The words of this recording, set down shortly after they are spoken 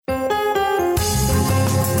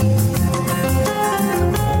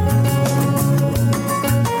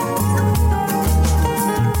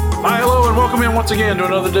once again to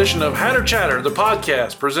another edition of Hatter Chatter, the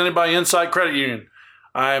podcast presented by Insight Credit Union.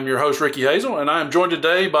 I am your host, Ricky Hazel, and I am joined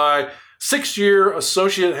today by six-year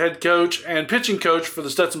associate head coach and pitching coach for the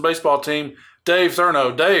Stetson baseball team, Dave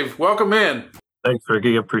Thurno. Dave, welcome in. Thanks,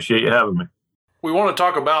 Ricky. Appreciate you having me. We want to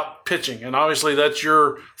talk about pitching, and obviously that's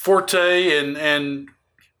your forte, and in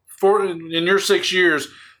your 6 years,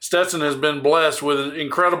 Stetson has been blessed with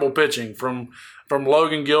incredible pitching from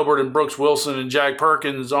Logan Gilbert and Brooks Wilson and Jack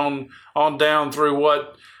Perkins on down through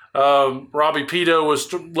what Robbie Pito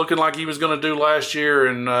was looking like he was going to do last year,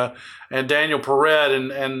 and Daniel Perret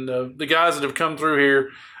and the guys that have come through here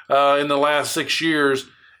in the last 6 years.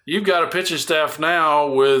 You've got a pitching staff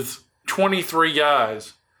now with 23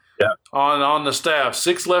 guys on the staff,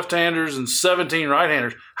 6 left-handers and 17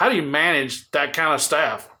 right-handers. How do you manage that kind of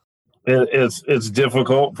staff? It's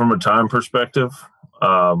difficult from a time perspective.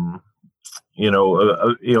 Our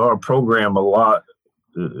program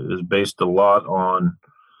is based a lot on,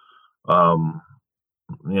 I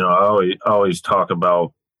always talk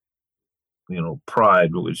about,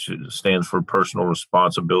 PRIDE, which stands for personal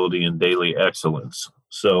responsibility and daily excellence.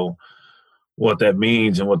 So what that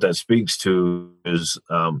means and what that speaks to is,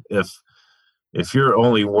 if you're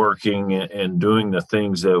only working and doing the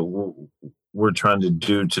things that we're trying to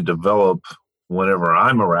do to develop whenever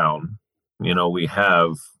I'm around, we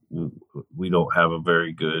don't have a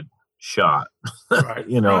very good shot. Right.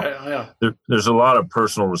 There's a lot of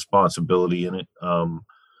personal responsibility in it.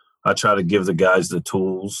 I try to give the guys the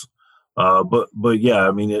tools, but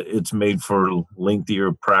it's made for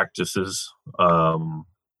lengthier practices.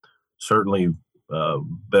 Certainly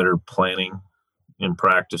better planning in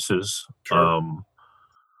practices. Sure.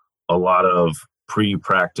 A lot of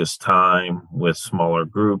pre-practice time with smaller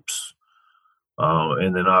groups,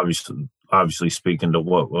 and then obviously speaking to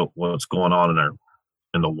what's going on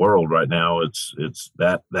in the world right now, it's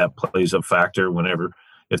that plays a factor.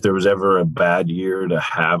 If there was ever a bad year to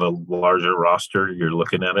have a larger roster, you're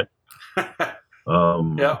looking at it.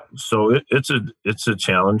 So it's a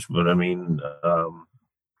challenge, but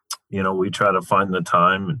we try to find the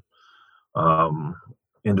time,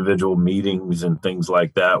 individual meetings and things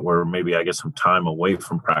like that, where maybe I get some time away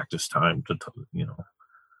from practice time to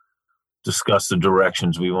discuss the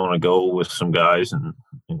directions we want to go with some guys and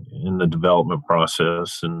in the development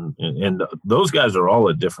process. And those guys are all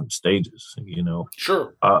at different stages,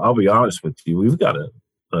 Sure. I'll be honest with you. We've got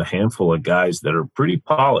a handful of guys that are pretty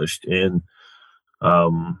polished, and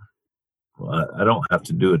I don't have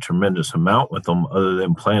to do a tremendous amount with them other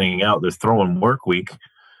than planning out their throwing work week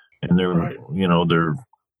and their, their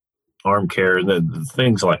arm care, the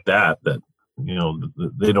things like that,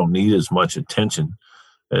 they don't need as much attention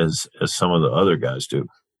as some of the other guys do.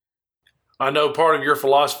 I know part of your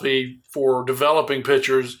philosophy for developing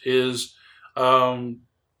pitchers is the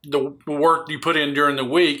work you put in during the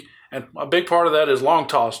week, and a big part of that is long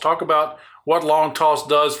toss. Talk about what long toss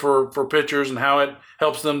does for pitchers and how it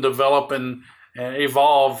helps them develop and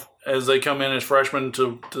evolve as they come in as freshmen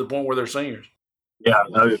to the point where they're seniors. Yeah,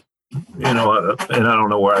 and I don't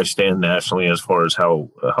know where I stand nationally as far as how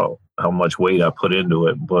much weight I put into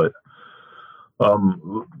it, but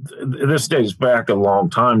this dates back a long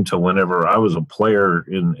time to whenever I was a player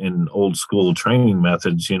in old school training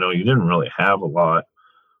methods. You didn't really have a lot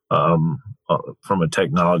from a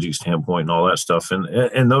technology standpoint and all that stuff.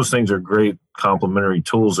 And those things are great complementary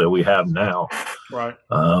tools that we have now. Right.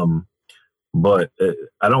 But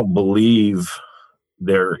I don't believe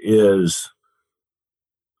there is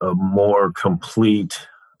a more complete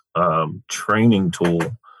training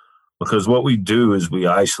tool, because what we do is we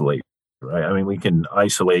isolate. Right. We can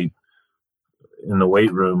isolate in the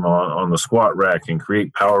weight room on the squat rack and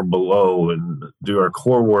create power below and do our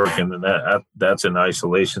core work. And then that's in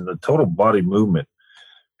isolation. The total body movement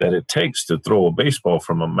that it takes to throw a baseball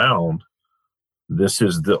from a mound, this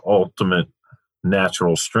is the ultimate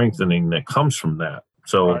natural strengthening that comes from that.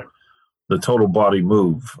 So right. The total body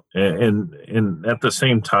move and at the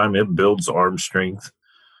same time, it builds arm strength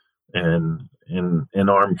and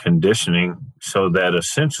arm conditioning, so that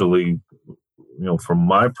essentially, from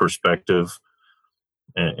my perspective,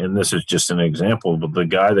 and this is just an example, but the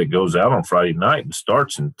guy that goes out on Friday night and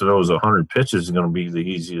starts and throws 100 pitches is going to be the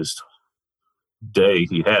easiest day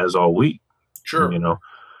he has all week. Sure.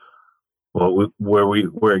 Well,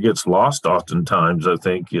 where it gets lost oftentimes, I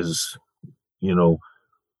think, is,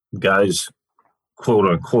 guys, quote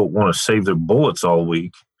unquote, want to save their bullets all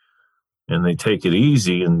week, and they take it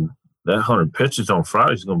easy, and that 100 pitches on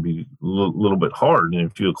Friday is going to be a little bit hard.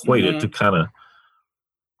 And if you equate it to kind of,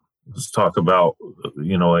 let's talk about,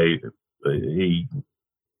 a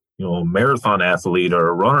marathon athlete or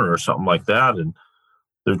a runner or something like that, and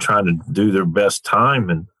they're trying to do their best time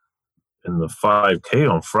in the 5K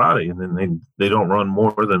on Friday, and then they don't run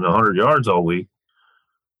more than 100 yards all week.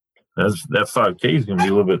 That 5K is going to be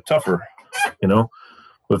a little bit tougher, you know.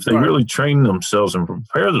 But if they really train themselves and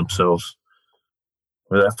prepare themselves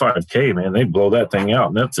for that 5K, man, they blow that thing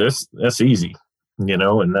out, and that's easy, you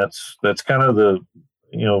know. And that's kind of the,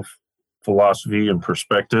 you know, philosophy and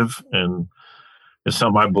perspective, and it's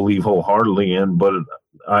something I believe wholeheartedly in. But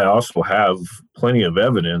I also have plenty of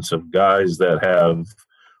evidence of guys that have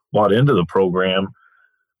bought into the program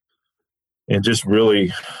and just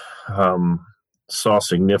really saw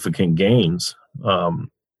significant gains.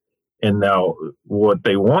 And now what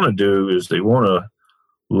they want to do is they want to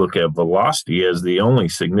look at velocity as the only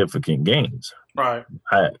significant gains. Right.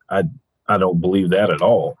 I don't believe that at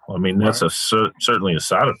all. I mean, that's certainly a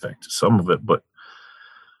side effect to some of it, but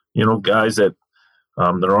you know, guys that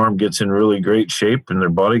their arm gets in really great shape and their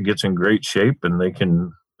body gets in great shape and they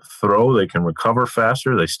can throw, they can recover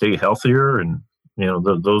faster, they stay healthier, and you know,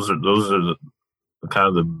 those are the kind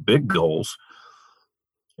of the big goals.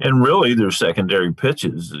 And really, their secondary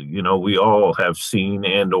pitches. You know, we all have seen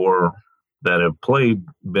and or that have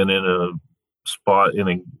been in a spot in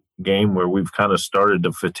a game where we've kind of started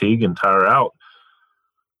to fatigue and tire out.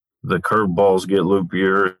 The curveballs get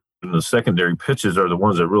loopier, and the secondary pitches are the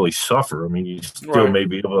ones that really suffer. I mean, you still may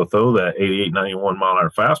be able to throw that 88, 91 mile an hour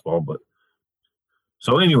fastball, but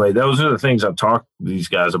so anyway, those are the things I've talked to these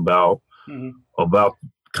guys about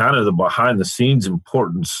kind of the behind the scenes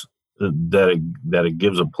importance that it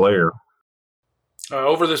gives a player.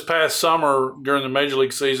 Over this past summer during the Major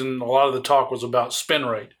League season, a lot of the talk was about spin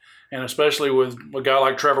rate, and especially with a guy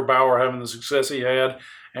like Trevor Bauer having the success he had,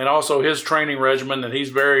 and also his training regimen that he's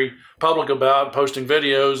very public about, posting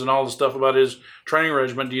videos and all the stuff about his training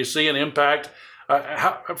regimen. Do you see an impact?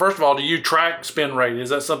 First of all, do you track spin rate? Is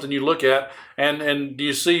that something you look at? And do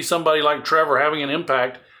you see somebody like Trevor having an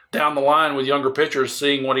impact down the line with younger pitchers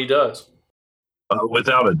seeing what he does?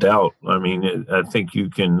 Without a doubt. I mean, I think you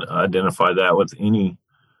can identify that with any,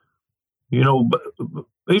 you know,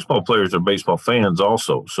 baseball players are baseball fans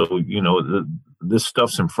also. So, you know, this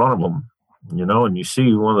stuff's in front of them, you know, and you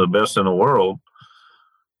see one of the best in the world,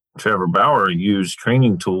 Trevor Bauer, use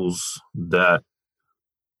training tools that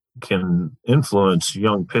can influence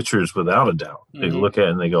young pitchers without a doubt. They look at it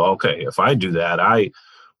and they go, okay, if I do that,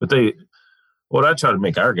 what I try to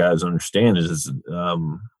make our guys understand is,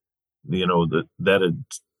 you know, that it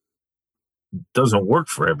doesn't work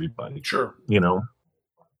for everybody. Sure. You know,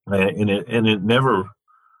 and it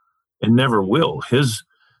never will. His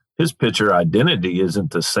pitcher identity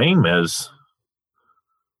isn't the same as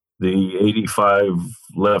the 85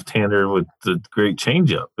 left-hander with the great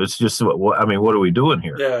changeup. It's just, I mean, what are we doing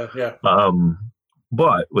here? Yeah.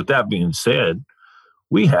 But with that being said,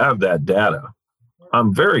 we have that data.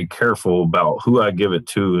 I'm very careful about who I give it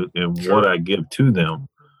to and what I give to them.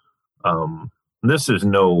 This is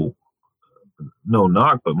no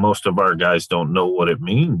knock, but most of our guys don't know what it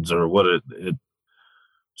means or what it.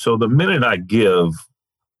 So the minute I give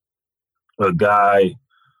a guy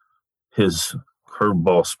his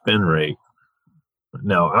curveball spin rate,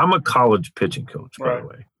 now I'm a college pitching coach, by the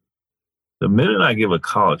way. The minute I give a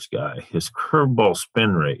college guy his curveball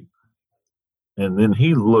spin rate, and then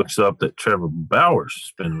he looks up at Trevor Bauer's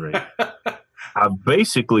spin rate, I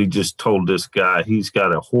basically just told this guy he's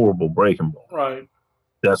got a horrible breaking ball. Right.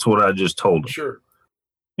 That's what I just told him. Sure.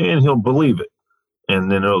 And he'll believe it. And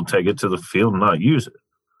then he'll take it to the field and not use it.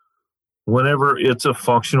 Whenever it's a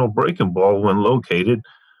functional breaking ball, when located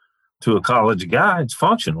to a college guy, it's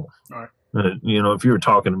functional. Right. You know, if you were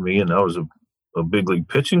talking to me and I was a big league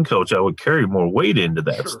pitching coach, I would carry more weight into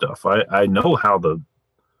that stuff. I know how to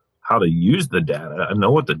use the data. I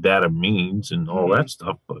know what the data means and all that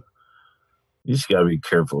stuff, but you just got to be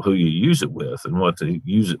careful who you use it with and what to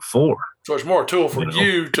use it for. So it's more a tool for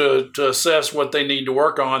you to assess what they need to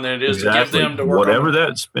work on than it is to give them to work whatever on. Whatever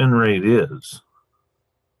that spin rate is,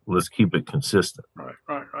 let's keep it consistent. Right.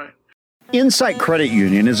 Insight Credit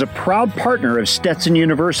Union is a proud partner of Stetson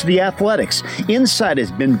University Athletics. Insight has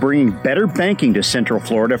been bringing better banking to Central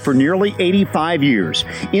Florida for nearly 85 years.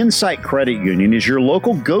 Insight Credit Union is your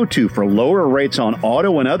local go-to for lower rates on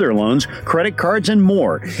auto and other loans, credit cards, and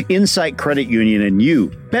more. Insight Credit Union and you,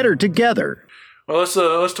 better together. Well,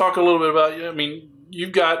 let's talk a little bit about, I mean,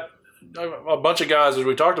 you've got a bunch of guys, as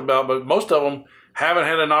we talked about, but most of them haven't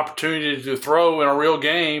had an opportunity to throw in a real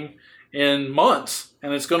game in months.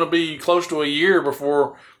 And it's going to be close to a year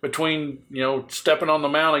between, you know, stepping on the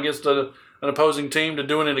mound against an opposing team to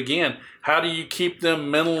doing it again. How do you keep them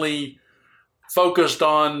mentally focused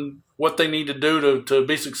on what they need to do to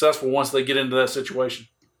be successful once they get into that situation?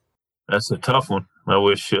 That's a tough one. I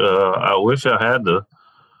wish I had the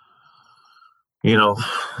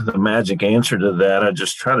magic answer to that. I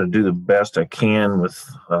just try to do the best I can with,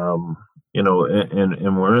 and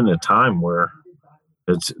we're in a time where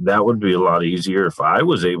that would be a lot easier if I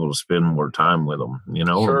was able to spend more time with them,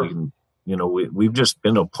 Sure. and we've just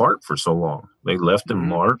been apart for so long. They left in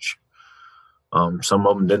March. Some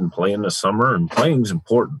of them didn't play in the summer, and playing's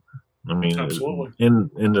important. I mean, Absolutely.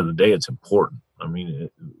 end of the day, it's important. I mean,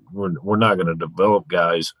 we're not going to develop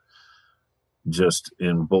guys just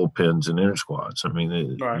in bullpens and inner squads. I mean,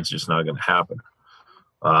 it's just not going to happen.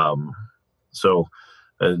 So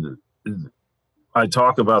I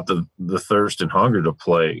talk about the thirst and hunger to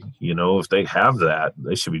play. If they have that,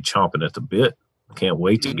 they should be chomping at the bit. Can't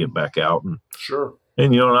wait to get back out. And sure.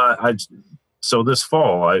 And so this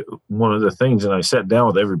fall, one of the things, and I sat down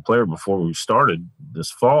with every player before we started this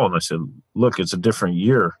fall, and I said, look, it's a different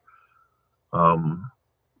year,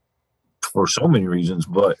 for so many reasons,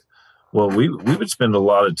 but we would spend a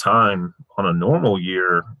lot of time on a normal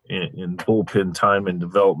year in bullpen time and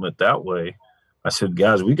development that way. I said,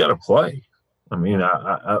 guys, we got to play. I mean,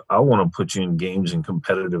 I want to put you in games in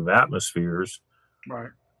competitive atmospheres,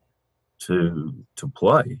 right, to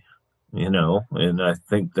play, and I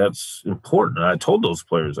think that's important. I told those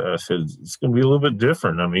players, I said, it's going to be a little bit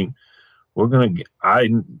different. I mean,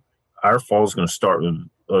 our fall is going to start with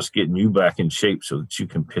us getting you back in shape so that you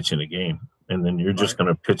can pitch in a game. And then you're just going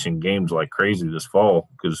to pitch in games like crazy this fall,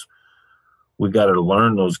 because we got to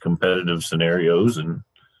learn those competitive scenarios and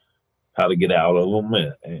how to get out of them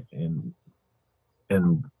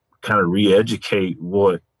and kind of re-educate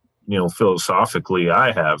what, philosophically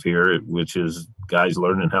I have here, which is guys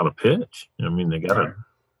learning how to pitch. I mean, they got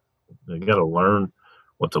to learn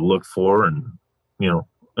what to look for, and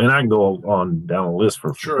and I can go on down a list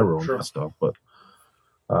for forever on that stuff, but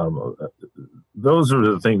those are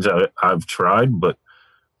the things I've tried, but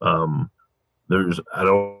I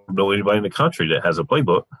don't know anybody in the country that has a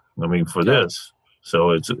playbook. I mean, for this,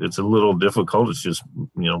 so it's a little difficult. It's just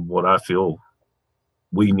what I feel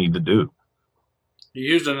we need to do. You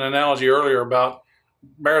used an analogy earlier about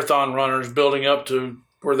marathon runners building up to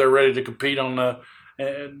where they're ready to compete on the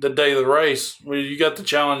day of the race. Well, you got the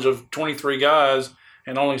challenge of 23 guys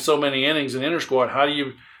and only so many innings in inter squad. How do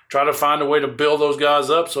you try to find a way to build those guys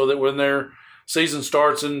up so that when their season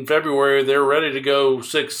starts in February, they're ready to go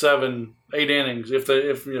 6, 7, 8 innings if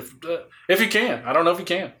you can? I don't know if you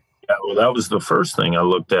can. Yeah, well, that was the first thing I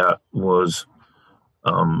looked at. Was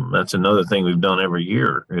that's another thing we've done every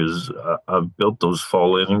year is I've built those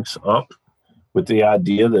fall innings up with the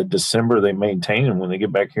idea that December they maintain, and when they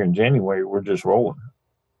get back here in January, we're just rolling.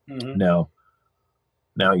 Mm-hmm. Now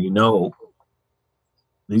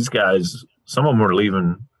these guys, some of them are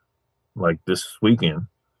leaving like this weekend,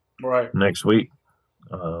 right? Next week.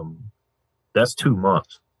 That's 2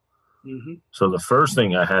 months. Mm-hmm. So the first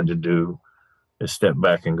thing I had to do is step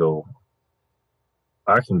back and go,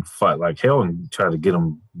 I can fight like hell and try to get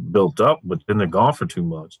them built up, but then they're gone for 2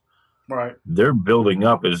 months. Right. Their building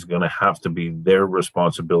up is going to have to be their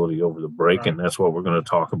responsibility over the break, right. And that's what we're going to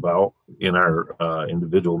talk about in our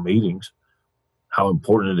individual meetings, how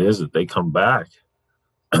important it is that they come back.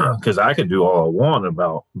 Because I could do all I want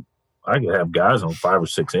I could have guys on 5 or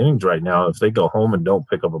 6 innings right now. If they go home and don't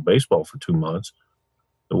pick up a baseball for 2 months,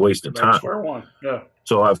 a waste of time. Square one. Yeah.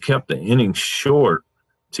 So I've kept the innings short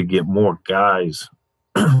to get more guys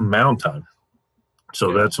mound time.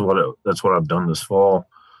 So that's what I've done this fall.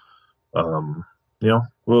 Will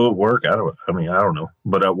it work? I don't know.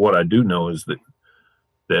 But what I do know is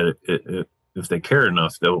that if they care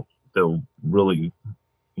enough, they'll really,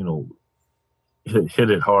 hit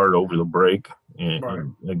it hard over the break.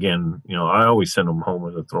 And again, I always send them home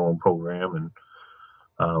with a throwing program,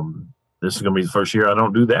 and this is going to be the first year I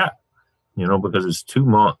don't do that, because it's 2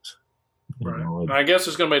 months. Right. I guess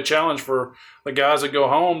it's going to be a challenge for the guys that go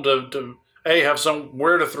home to A, have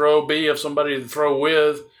somewhere to throw, B, have somebody to throw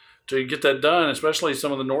with to get that done, especially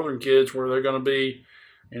some of the northern kids where they're going to be,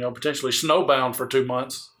 potentially snowbound for 2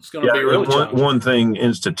 months. It's going to be really challenging. One thing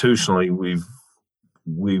institutionally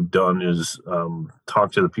we've done is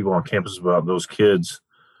talk to the people on campus about those kids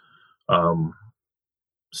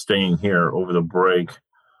staying here over the break,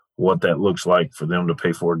 what that looks like for them to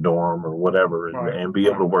pay for a dorm or whatever, and be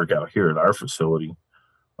able to work out here at our facility.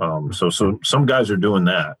 So some guys are doing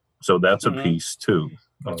that. So that's a piece too.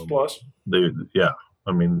 That's a plus.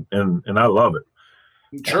 I mean, and I love it.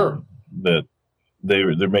 Sure. That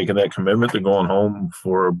they're making that commitment. They're going home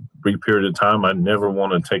for a brief period of time. I never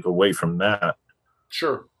want to take away from that.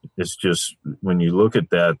 Sure. It's just when you look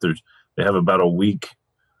at that, they have about a week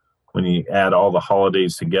when you add all the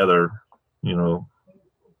holidays together,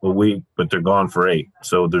 a week, but they're gone for 8.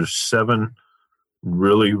 So there's 7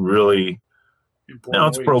 really, really. Now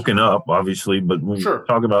it's broken up, obviously, but we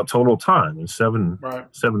talk about total time and 7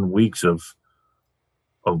 weeks of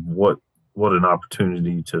what an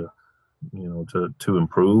opportunity to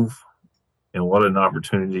improve, and what an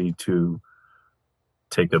opportunity to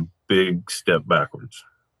take a big step backwards.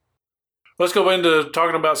 Let's go into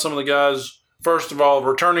talking about some of the guys. First of all,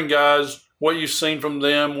 returning guys, what you've seen from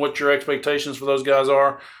them, what your expectations for those guys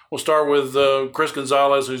are. We'll start with Chris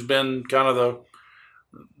Gonzalez, who's been kind of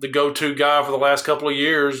the go-to guy for the last couple of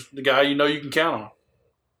years, the guy you can count on.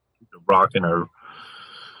 Rock in our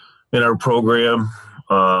program,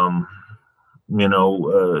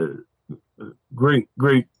 great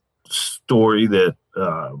story that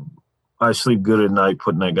I sleep good at night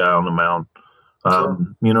putting that guy on the mound.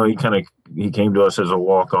 He came to us as a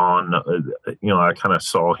walk-on. I kind of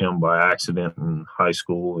saw him by accident in high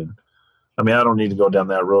school, and I don't need to go down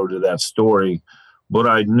that road to that story, but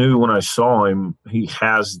I knew when I saw him, he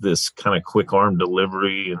has this kind of quick arm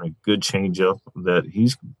delivery and a good changeup that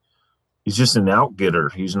he's just an out-getter.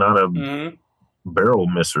 He's not a barrel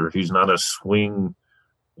misser. He's not a swing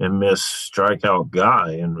and miss strikeout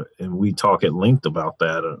guy, and we talk at length about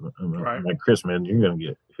that. I'm like, Chris, man, you're going to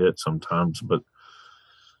get hit sometimes, but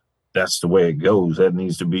that's the way it goes. That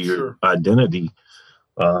needs to be your identity.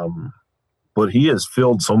 But he has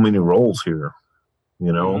filled so many roles here,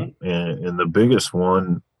 and the biggest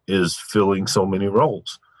one is filling so many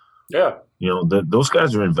roles. Yeah. Those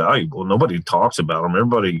guys are invaluable. Nobody talks about them.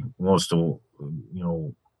 Everybody wants to,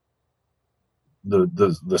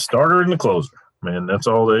 the starter and the closer, man, that's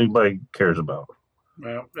all anybody cares about.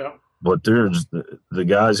 Yeah. But there's the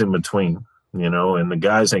guys in between, and the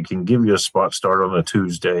guys that can give you a spot start on a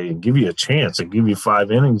Tuesday and give you a chance and give you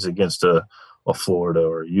 5 innings against a Florida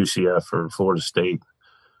or UCF or Florida State.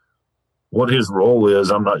 What his role is,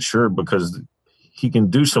 I'm not sure, because he can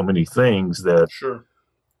do so many things that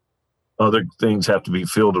other things have to be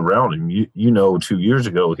filled around him. 2 years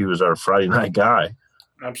ago, he was our Friday night guy.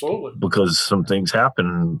 Absolutely. Because some things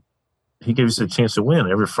happen. He gives us a chance to win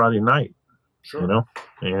every Friday night. Sure.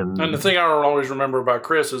 And the thing I always remember about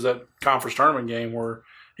Chris is that conference tournament game where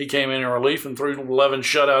he came in relief and threw 11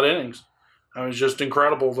 shutout innings. It was just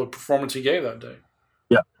incredible, the performance he gave that day.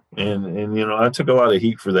 Yeah. And I took a lot of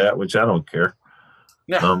heat for that, which I don't care.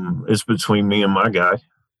 Yeah. It's between me and my guy.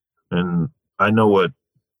 And I know what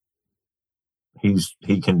he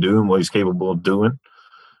can do and what he's capable of doing.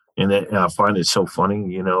 And I find it so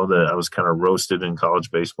funny, that I was kind of roasted in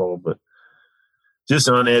college baseball, but just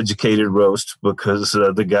an uneducated roast, because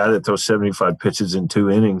the guy that throws 75 pitches in 2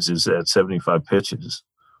 innings is at 75 pitches.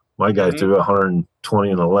 My guy threw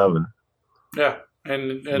 120 and 11. Yeah.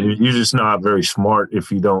 And you're just not very smart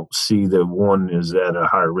if you don't see that one is at a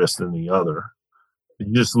higher risk than the other.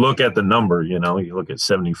 You just look at the number, you look at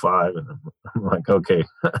 75, and I'm like, okay.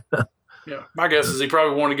 Yeah, my guess is he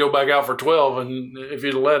probably wanted to go back out for 12, and if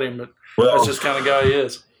you'd have let him, but that's just the kind of guy he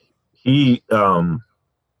is. He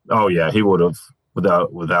would have,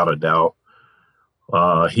 without a doubt.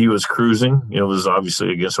 He was cruising. It was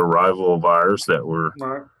obviously against a rival of ours that were,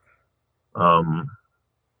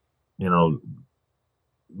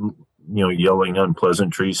 yelling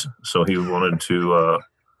unpleasantries. So he wanted to,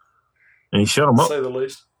 and he shut him up. To say the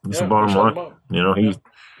least. That's the bottom line.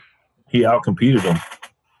 He outcompeted him.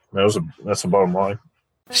 That's the bottom line.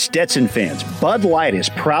 Stetson fans, Bud Light is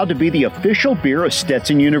proud to be the official beer of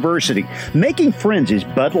Stetson University. Making friends is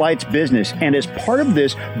Bud Light's business, and as part of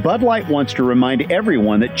this, Bud Light wants to remind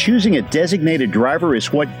everyone that choosing a designated driver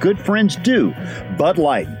is what good friends do. Bud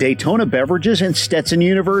Light, Daytona Beverages, and Stetson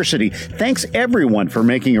University thanks everyone for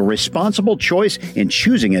making a responsible choice in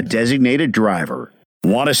choosing a designated driver.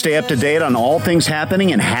 Want to stay up to date on all things happening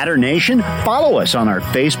in Hatter Nation? Follow us on our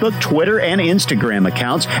Facebook, Twitter, and Instagram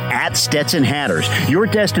accounts at Stetson Hatters, your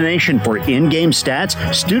destination for in-game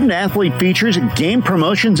stats, student-athlete features, game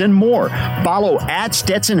promotions, and more. Follow at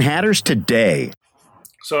Stetson Hatters today.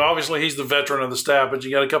 So obviously he's the veteran of the staff, but you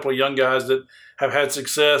got a couple of young guys that have had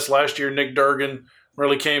success. Last year, Nick Durgan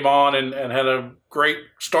really came on and had a great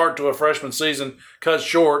start to a freshman season, cut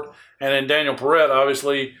short. And then Daniel Perrette,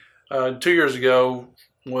 obviously, 2 years ago,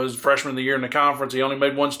 was freshman of the year in the conference. He only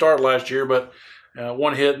made 1 start last year, but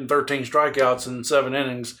 1 hit and 13 strikeouts in 7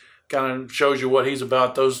 innings kind of shows you what he's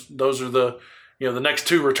about. Those are the the next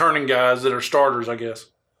 2 returning guys that are starters, I guess.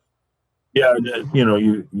 Yeah,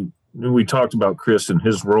 we talked about Chris and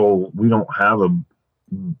his role. We don't have a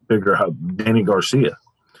bigger Danny Garcia.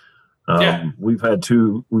 We've had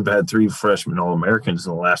 3 freshman All-Americans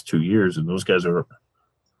in the last 2 years, and those guys are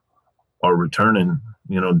returning.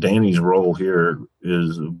 Danny's role here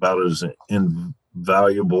is about as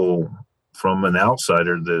valuable from an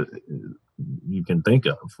outsider that you can think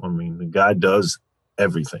of. I mean, the guy does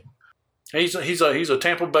everything. He's a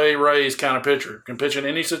Tampa Bay Rays kind of pitcher. Can pitch in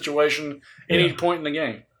any situation, any point in the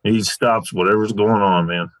game. He stops whatever's going on,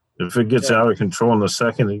 man. If it gets out of control in the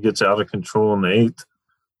second, it gets out of control in the eighth.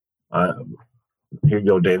 Here you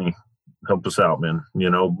go, Danny. Help us out, man.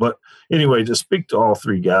 But anyway, to speak to all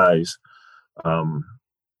three guys,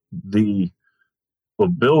 the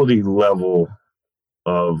ability level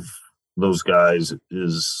of those guys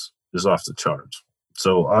is off the charts.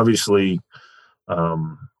 So obviously,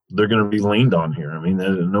 they're going to be leaned on here. I mean,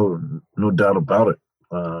 there's no doubt about it.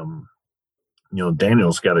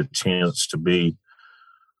 Daniel's got a chance to be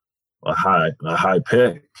a high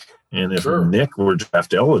pick, and if Nick were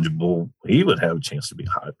draft eligible, he would have a chance to be a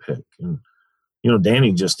high pick. And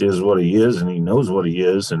Danny just is what he is, and he knows what he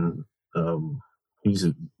is, and he's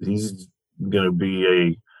going to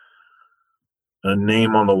be a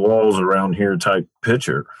name on the walls around here type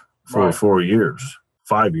pitcher for 4 years,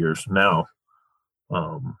 5 years now.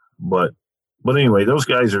 But anyway, those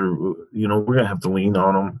guys are, we're going to have to lean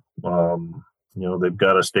on them. They've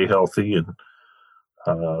got to stay healthy, and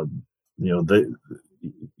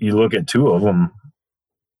you look at two of them,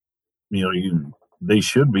 they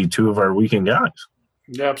should be two of our weekend guys.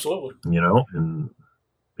 Yeah, absolutely. And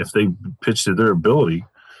if they pitch to their ability,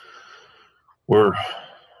 we're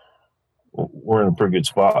in a pretty good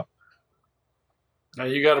spot. Now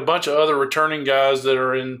you got a bunch of other returning guys that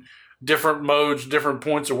are in different modes, different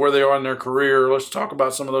points of where they are in their career. Let's talk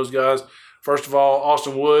about some of those guys. First of all,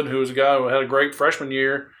 Austin Wood, who was a guy who had a great freshman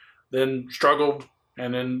year, then struggled,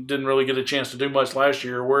 and then didn't really get a chance to do much last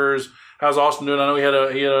year. How's Austin doing? I know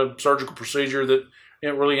he had a surgical procedure that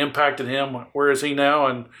it really impacted him. Where is he now,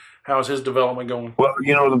 and how's his development going? Well,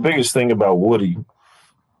 the biggest thing about Woody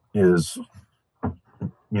is,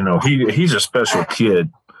 he's a special kid.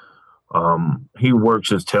 He works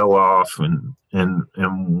his tail off and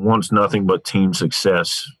wants nothing but team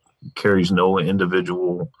success. Carries no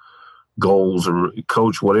individual goals or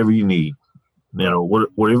coach, whatever you need.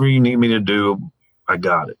 Whatever you need me to do, I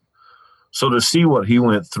got it. So to see what he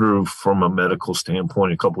went through from a medical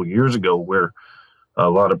standpoint a couple of years ago, where a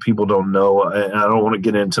lot of people don't know, and I don't want to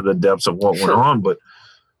get into the depths of what went on, but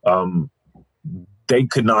they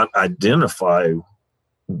could not identify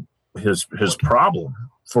his problem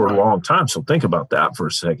for a long time. So think about that for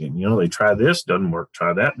a second. They try this, doesn't work.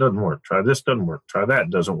 Try that, doesn't work. Try this, doesn't work. Try that,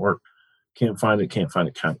 doesn't work. Can't find it.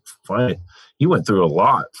 He went through a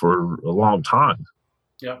lot for a long time.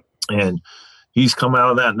 Yeah. And he's come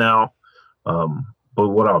out of that now. But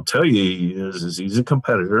what I'll tell you is he's a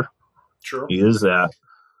competitor. Sure. He is that,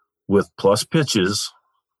 with plus pitches,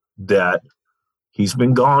 that he's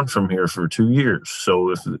been gone from here for 2 years.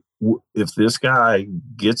 So if this guy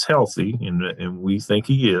gets healthy, and we think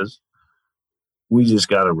he is, we just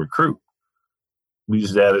got to recruit. We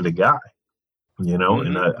just added a guy,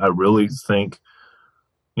 and I really think,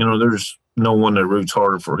 there's no one that roots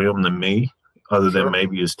harder for him than me, other than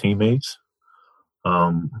maybe his teammates.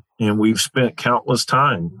 And we've spent countless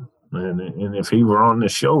time. And if he were on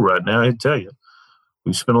this show right now, he'd tell you,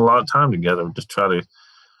 we spent a lot of time together to try to,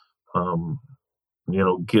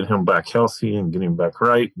 get him back healthy and get him back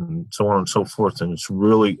right, and so on and so forth. And it's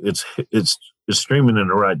really, it's streaming in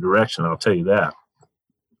the right direction. I'll tell you that.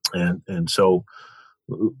 And so,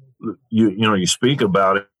 you speak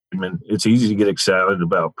about it. I mean, it's easy to get excited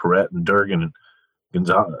about Perrette and Durgan and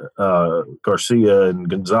Garcia and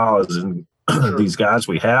Gonzalez and these guys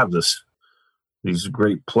we have, these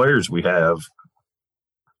great players we have.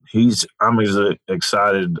 I'm as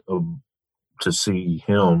excited to see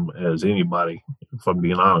him as anybody, if I'm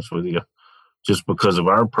being honest with you, just because of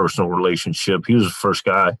our personal relationship. He was the first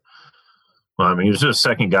guy. Well, he was the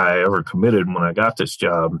second guy I ever committed when I got this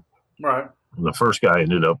job. Right. The first guy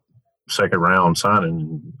ended up second round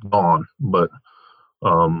signing, gone. But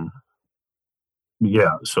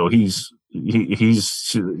so he's he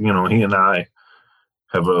and I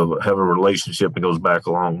have a relationship that goes back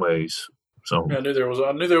a long ways. So I knew there was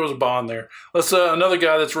a bond there. Let's another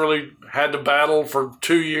guy that's really had to battle for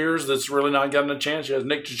 2 years that's really not gotten a chance yet is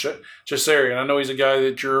Nick Cesarian. I know he's a guy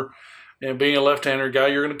that you're, being a left-hander guy,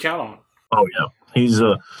 you're going to count on. Oh yeah,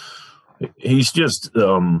 he's just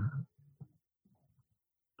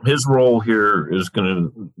his role here is going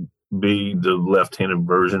to be the left-handed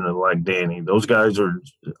version of like Danny. Those guys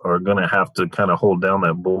are going to have to kind of hold down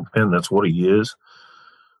that bullpen. That's what he is.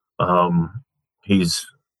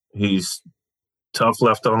 He's tough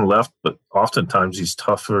left on left, but oftentimes he's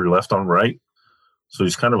tougher left on right. So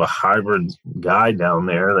he's kind of a hybrid guy down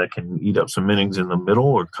there that can eat up some innings in the middle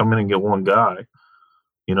or come in and get one guy.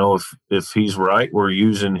 if he's right, we're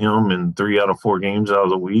using him in 3 out of 4 games out of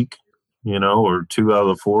the week, or 2 out of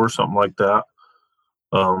the 4, something like that.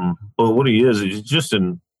 But what he is, he's just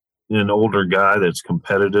an older guy that's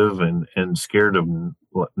competitive and scared of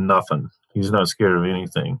nothing. He's not scared of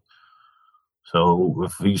anything. So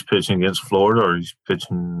if he's pitching against Florida or he's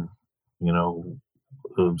pitching, a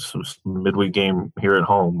midweek game here at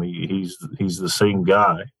home, he's the same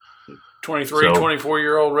guy.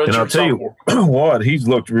 24-year-old redshirt and I'll tell you what, he's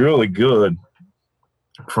looked really good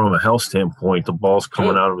from a health standpoint. The ball's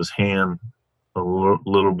coming out of his hand a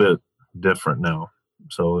little bit different now.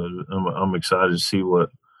 So I'm excited to see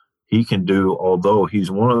what he can do, although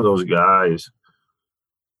he's one of those guys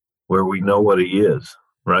where we know what he is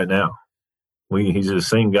right now. He's the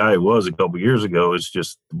same guy he was a couple years ago. It's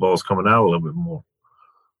just the ball's coming out a little bit more,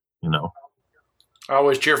 I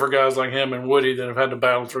always cheer for guys like him and Woody that have had to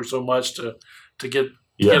battle through so much to get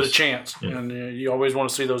a chance. Yeah. And you always want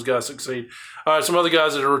to see those guys succeed. Some other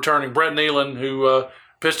guys that are returning. Brett Nealon, who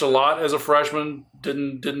pitched a lot as a freshman,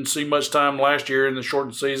 didn't see much time last year in the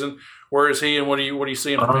shortened season. Where is he, and what are you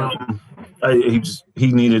seeing from him?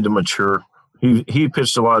 He needed to mature. He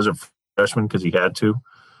pitched a lot as a freshman because he had to.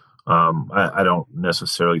 I don't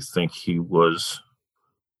necessarily think he was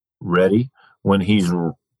ready. When he's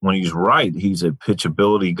right, he's a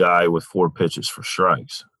pitchability guy with 4 pitches for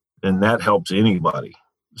strikes, and that helps anybody.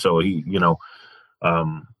 So he's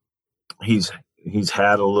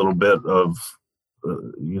had a little bit of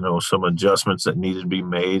some adjustments that needed to be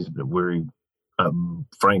made where he,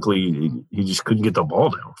 frankly, he just couldn't get the ball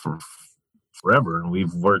down for forever, and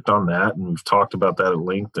we've worked on that, and we've talked about that at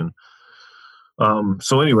length. And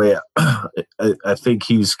so anyway, I think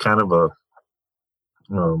he's kind of a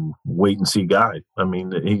wait and see guy. I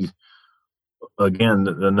mean, again,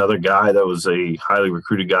 another guy that was a highly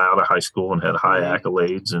recruited guy out of high school and had high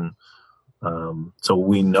accolades. And so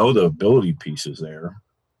we know the ability piece is there,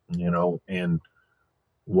 and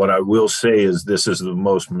what I will say is this is the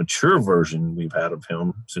most mature version we've had of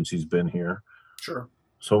him since he's been here. Sure.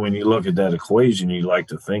 So when you look at that equation, you like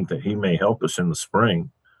to think that he may help us in the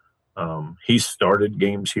spring. He started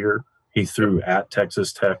games here. He threw at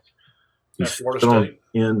Texas Tech. At Florida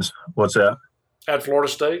State. What's that? At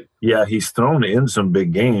Florida State? Yeah, he's thrown in some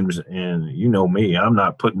big games, and you know me, I'm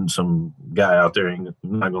not putting some guy out there and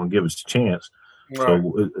not going to give us a chance. Right.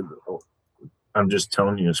 So I'm just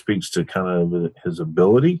telling you, it speaks to kind of his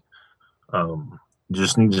ability.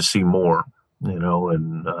 Just need to see more,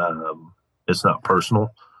 and it's not personal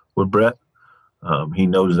with Brett. He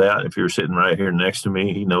knows that. If you're sitting right here next to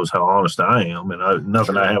me, he knows how honest I am, and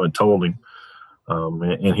nothing I haven't told him.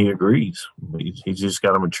 And he agrees. He's just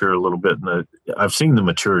got to mature a little bit. And I've seen the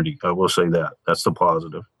maturity. I will say that. That's the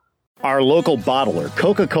positive. Our local bottler,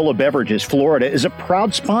 Coca-Cola Beverages Florida, is a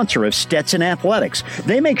proud sponsor of Stetson Athletics.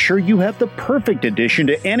 They make sure you have the perfect addition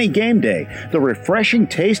to any game day, the refreshing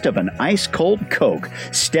taste of an ice-cold Coke.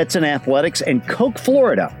 Stetson Athletics and Coke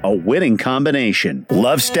Florida, a winning combination.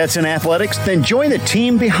 Love Stetson Athletics? Then join the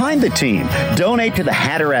team behind the team. Donate to the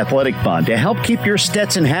Hatter Athletic Fund to help keep your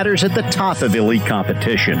Stetson Hatters at the top of elite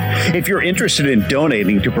competition. If you're interested in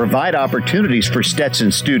donating to provide opportunities for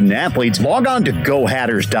Stetson student athletes, log on to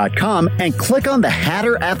GoHatters.com and click on the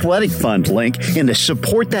Hatter Athletic Fund link in the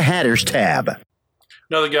Support the Hatters tab.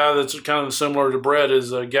 Another guy that's kind of similar to Brett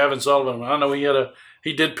is Gavin Sullivan. I know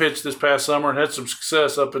he did pitch this past summer and had some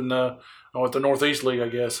success up in with the Northeast League, I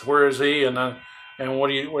guess. Where is he, and what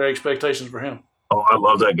are expectations for him? Oh, I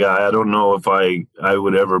love that guy. I don't know if I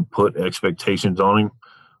would ever put expectations on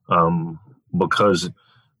him because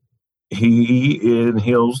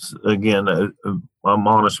he'll again. I'm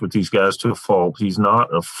honest with these guys to a fault. He's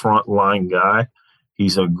not a front line guy.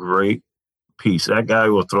 He's a great piece. That guy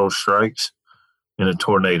will throw strikes in a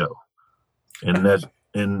tornado, and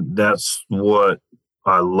that's what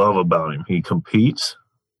I love about him. He competes.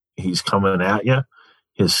 He's coming at you.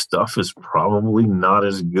 His stuff is probably not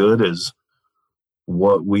as good as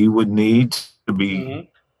what we would need to be,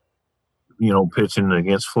 pitching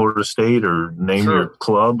against Florida State or name your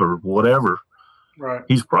club or whatever. Right.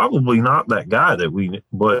 He's probably not that guy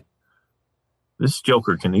but this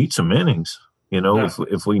joker can eat some innings,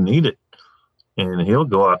 if we need it. And he'll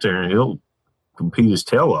go out there and he'll compete his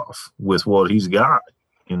tail off with what he's got,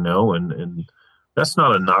 and that's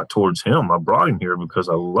not a knock towards him. I brought him here because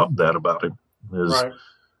I love that about him. Right.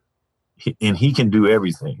 He can do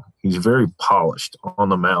everything. He's very polished on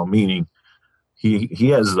the mound, meaning he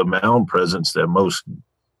has the mound presence that most,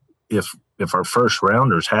 if our first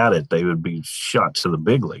rounders had it, they would be shot to the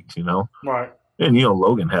big leagues, Right. And,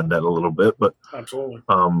 Logan had that a little bit, but absolutely.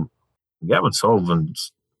 Gavin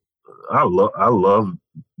Sullivan's I love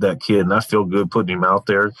that kid, and I feel good putting him out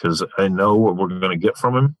there because I know what we're going to get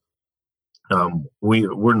from him.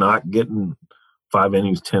 We're not getting 5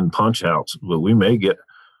 innings, 10 punch outs, but we may get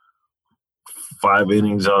 5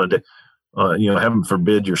 innings on a day. Heaven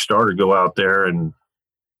forbid your starter go out there and,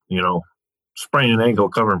 sprain an ankle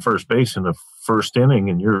covering first base in the first inning,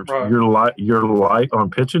 and you're light on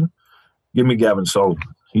pitching. Give me Gavin Sullivan.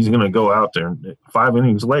 He's going to go out there 5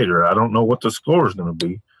 innings later. I don't know what the score is going to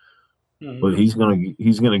be, but he's going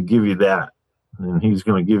to give you that, and he's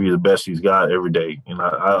going to give you the best he's got every day. And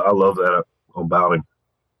I love that about him.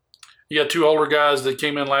 You got 2 older guys that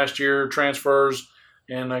came in last year, transfers,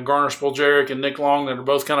 and Garner Spoljaric and Nick Long that are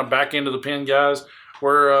both kind of back into the pen guys.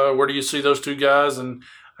 Where do you see those 2 guys, and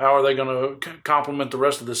how are they going to complement the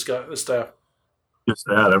rest of this staff? Just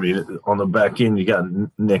that. I mean, on the back end, you got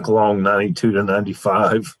Nick Long, 92 to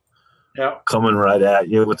 95, coming right at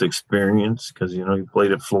you with experience because, he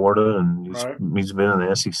played at Florida and he's been in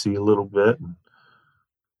the SEC a little bit. And,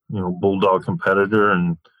 Bulldog competitor.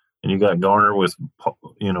 And you got Garner with,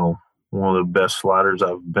 one of the best sliders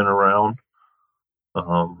I've been around.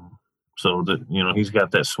 So that, he's got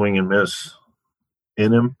that swing and miss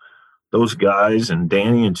in him. Those guys and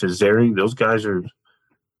Danny and Cesare, those guys are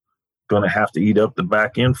going to have to eat up the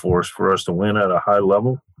back end for us to win at a high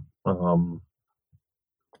level. And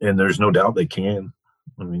there's no doubt they can.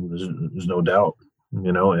 I mean, there's no doubt, and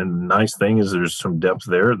the nice thing is there's some depth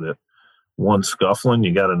there that one scuffling,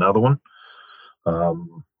 you got another one.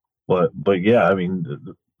 But yeah, I mean,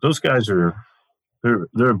 those guys are,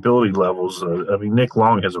 their ability levels. Nick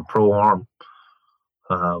Long has a pro arm.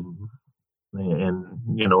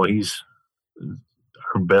 He's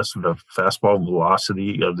our best fastball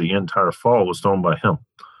velocity of the entire fall was thrown by him.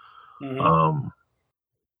 In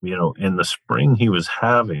the spring he was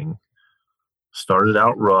having, started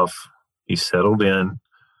out rough. He settled in,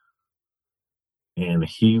 and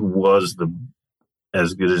he was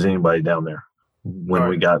as good as anybody down there when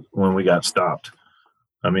we got stopped.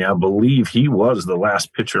 I mean, I believe he was the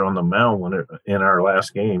last pitcher on the mound in our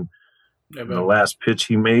last game. Yeah, the last pitch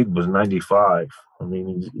he made was 95. I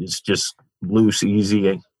mean, it's just loose,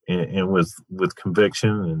 easy, and with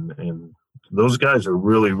conviction. And those guys are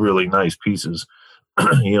really, really nice pieces.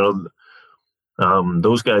 Those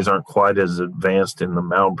guys aren't quite as advanced in the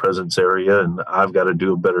mound presence area, and I've got to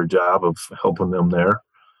do a better job of helping them there.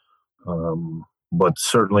 But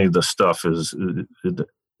certainly the stuff it's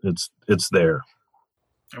there.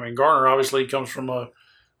 I mean, Garner obviously comes from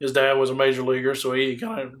his dad was a major leaguer, so he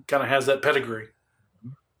kind of has that pedigree.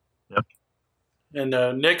 Yep. And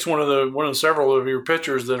Nick's one of the several of your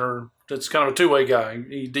pitchers that's kind of a two-way guy.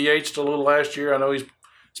 He DH'd a little last year. I know he's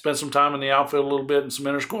spent some time in the outfield a little bit in some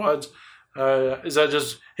inter squads. Is that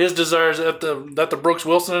just his desires that the Brooks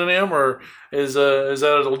Wilson in him, or is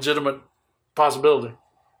that a legitimate possibility?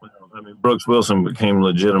 Well, I mean, Brooks Wilson became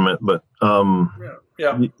legitimate, but yeah.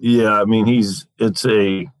 I mean,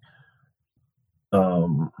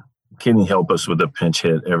 can he help us with a pinch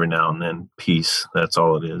hit every now and then piece? That's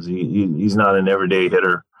all it is. He's not an everyday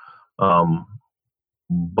hitter,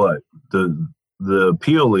 but the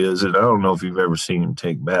appeal is, and I don't know if you've ever seen him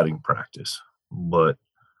take batting practice, but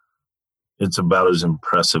it's about as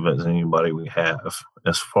impressive as anybody we have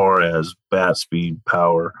as far as bat speed,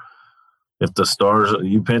 power. If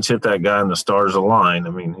you pinch hit that guy and the stars align, I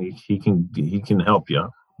mean, he can help you.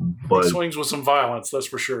 But he swings with some violence, that's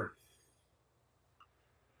for sure.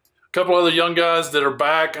 A couple other young guys that are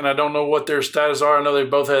back, and I don't know what their status are. I know they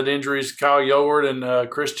both had injuries, Kyle Yoward and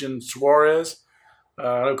Christian Suarez.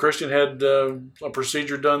 I know Christian had a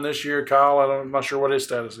procedure done this year. Kyle, I'm not sure what his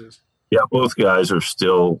status is. Yeah, both guys are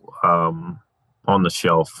still on the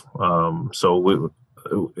shelf. So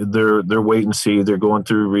they're wait and see. They're going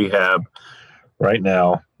through rehab right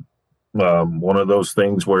now. One of those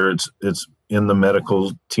things where it's in the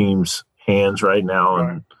medical team's hands right now,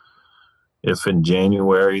 and if in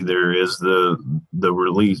January there is the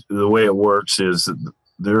release, the way it works is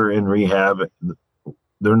they're in rehab.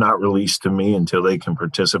 They're not released to me until they can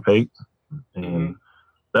participate, and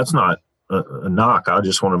that's not a knock. I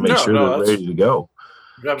just want to make sure they're ready to go.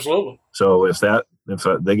 Absolutely. So if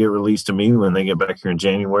they get released to me when they get back here in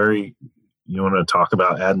January, you want to talk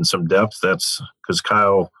about adding some depth. That's because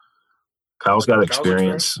Kyle's got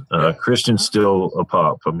experience. Christian's still a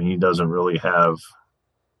pup. I mean, he doesn't really have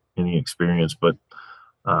any experience, but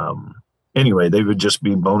anyway, they would just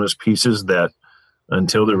be bonus pieces that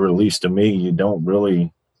until they're released to me, you don't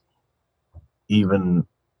really even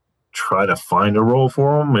try to find a role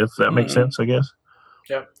for them, if that makes sense, I guess.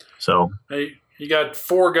 Yeah. So. Hey, You got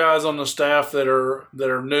 4 guys on the staff that are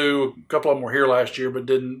new. A couple of them were here last year, but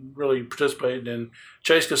didn't really participate. And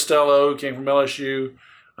Chase Costello came from LSU.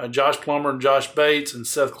 Josh Plummer and Josh Bates and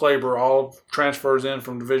Seth Klaber, all transfers in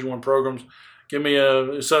from Division I programs. Give me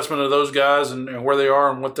an assessment of those guys and where they are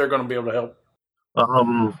and what they're going to be able to help.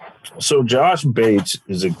 So Josh Bates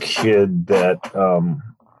is a kid that,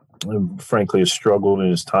 frankly, has struggled in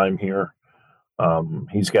his time here.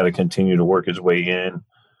 He's got to continue to work his way in,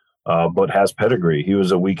 but has pedigree. He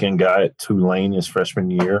was a weekend guy at Tulane his freshman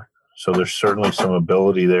year, so there's certainly some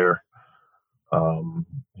ability there.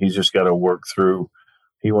 He's just got to work through.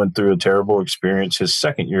 He went through a terrible experience his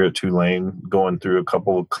second year at Tulane, going through a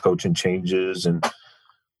couple of coaching changes and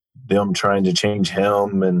them trying to change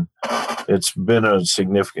him. And it's been a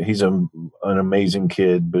significant – he's an amazing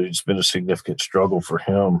kid, but it's been a significant struggle for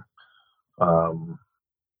him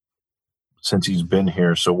since he's been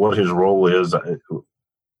here. So what his role is,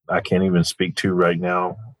 I can't even speak to right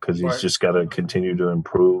now because he's just got to continue to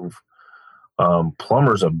improve.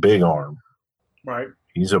 Plummer's a big arm. Right.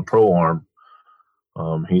 He's a pro arm.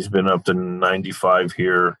 He's been up to 95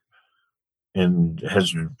 here and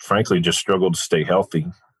has frankly just struggled to stay healthy.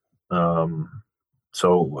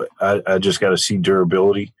 So I just got to see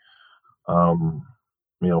durability, from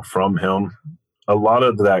him. A lot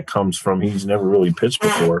of that comes from he's never really pitched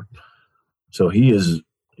before. So he is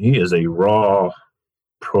a raw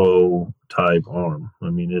pro type arm. I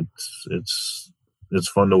mean, it's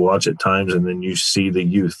fun to watch at times, and then you see the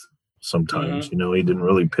youth sometimes. Mm-hmm. He didn't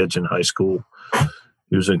really pitch in high school.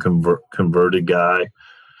 He was a converted guy,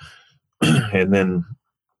 and then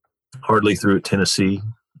hardly threw at Tennessee.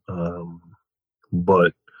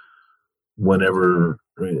 But whenever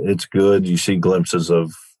it's good, you see glimpses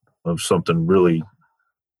of something really,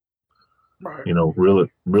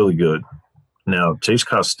 really, really good. Now, Chase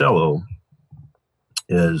Costello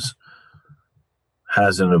has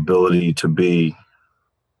an ability to be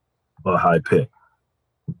a high pick.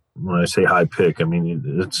 When I say high pick, I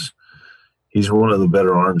mean he's one of the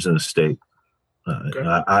better arms in the state. Okay.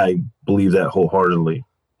 I believe that wholeheartedly.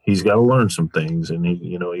 He's got to learn some things, and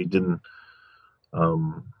he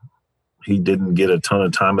didn't get a ton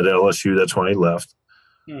of time at LSU. That's why he left.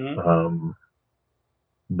 Mm-hmm.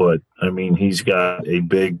 But I mean, he's got a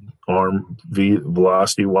big arm,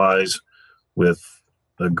 velocity wise, with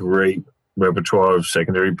a great repertoire of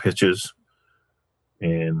secondary pitches,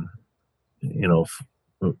 and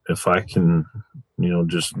if I can,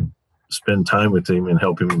 just spend time with him and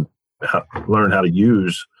help him learn how to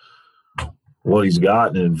use what he's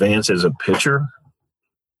got and advance as a pitcher,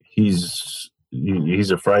 he's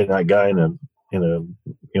a Friday night guy in a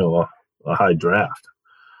high draft.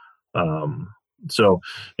 So,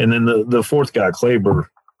 and then the fourth guy, Klaber,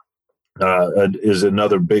 is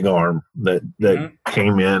another big arm that mm-hmm.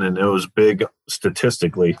 came in, and it was big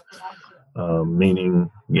statistically,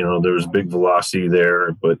 meaning there was big velocity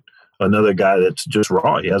there, but another guy that's just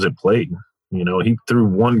raw. He hasn't played. He threw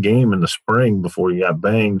one game in the spring before he got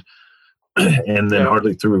banged, and then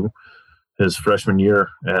hardly threw his freshman year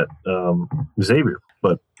at Xavier.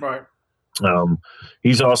 But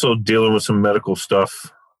he's also dealing with some medical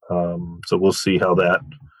stuff, so we'll see how that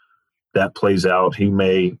plays out. He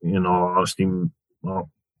may, in all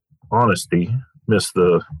honesty, miss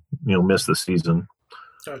the season.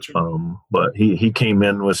 Gotcha. But he came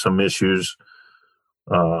in with some issues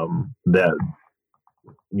that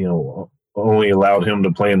only allowed him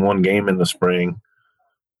to play in one game in the spring,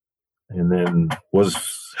 and then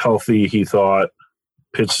was healthy, he thought,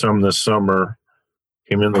 pitched some this summer,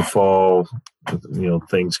 came in the fall,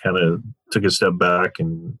 things kind of took a step back,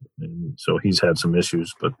 and so he's had some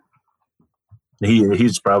issues, but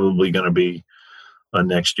he's probably going to be a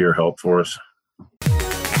next year help for us.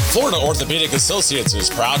 Florida Orthopedic Associates is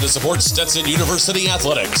proud to support Stetson University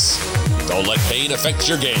Athletics. Don't let pain affect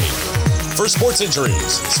your game. For sports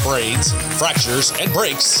injuries, sprains, fractures, and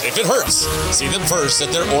breaks, if it hurts, see them first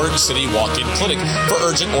at their Orange City Walk-In Clinic for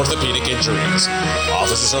urgent orthopedic injuries.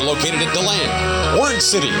 Offices are located at DeLand, Orange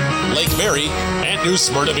City, Lake Mary, and New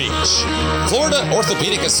Smyrna Beach. Florida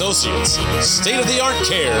Orthopedic Associates, state-of-the-art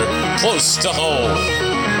care close to home.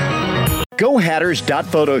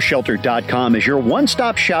 GoHatters.photoshelter.com is your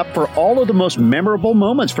one-stop shop for all of the most memorable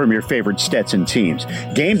moments from your favorite Stetson teams.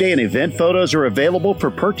 Game day and event photos are available for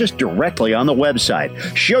purchase directly on the website.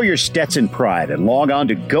 Show your Stetson pride and log on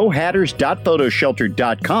to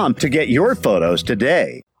GoHatters.photoshelter.com to get your photos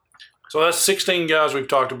today. So that's 16 guys we've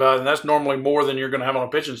talked about, and that's normally more than you're going to have on a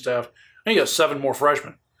pitching staff. And you got 7 more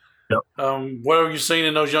freshmen. Yep. What have you seen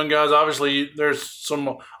in those young guys? Obviously, there's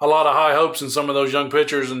a lot of high hopes in some of those young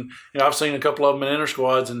pitchers, and I've seen a couple of them in inter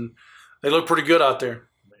squads, and they look pretty good out there.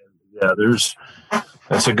 Yeah,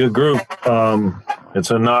 that's a good group.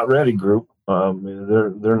 It's a not ready group.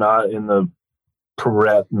 They're not in the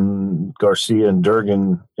Perrette and Garcia and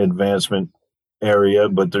Durgan advancement area,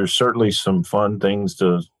 but there's certainly some fun things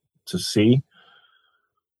to see.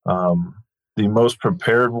 The most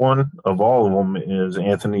prepared one of all of them is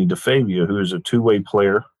Anthony DeFabio, who is a two-way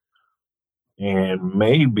player and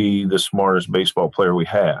may be the smartest baseball player we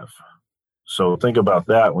have. So think about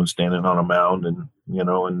that when standing on a mound and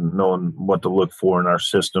knowing what to look for in our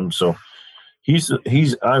system. So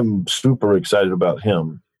I'm super excited about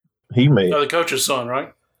him. He may the coach's son,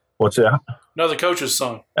 right? What's that? No, the coach's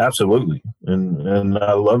son. Absolutely, and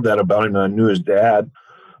I love that about him. I knew his dad,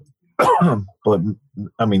 but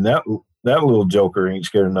I mean that little joker ain't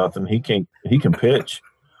scared of nothing. He can pitch,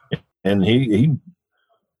 and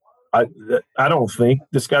I don't think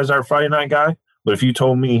this guy's our Friday night guy. But if you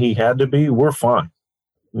told me he had to be, we're fine.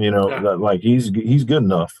 Like he's good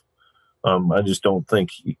enough. I just don't think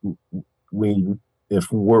if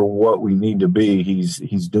we're what we need to be,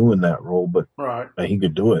 he's doing that role. But right, he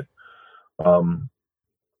could do it. And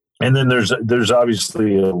then there's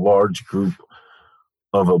obviously a large group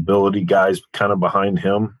of ability guys kind of behind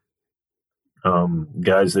him.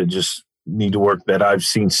 Guys that just need to work that I've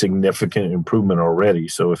seen significant improvement already.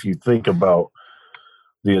 So if you think about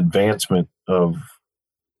the advancement of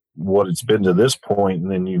what it's been to this point,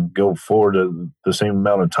 and then you go forward to the same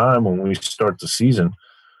amount of time when we start the season,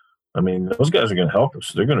 I mean, those guys are going to help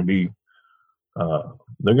us. They're going to be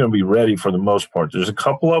ready for the most part. There's a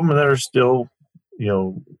couple of them that are still,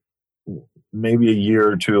 maybe a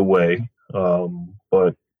year or two away.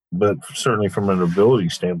 But certainly from an ability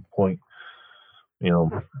standpoint,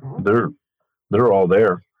 they're all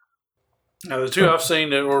there. Now, the two I've seen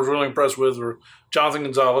that I was really impressed with were Jonathan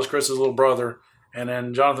Gonzalez, Chris's little brother, and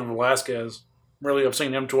then Jonathan Velasquez. Really, I've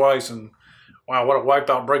seen him twice, and wow, what a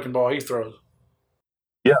wipeout breaking ball he throws.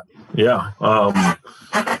 Yeah.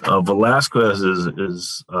 Velasquez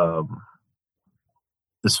is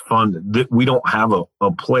fun. We don't have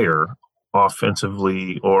a player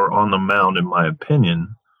offensively or on the mound, in my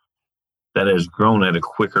opinion, that has grown at a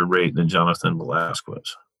quicker rate than Jonathan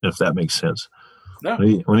Velasquez, if that makes sense. No.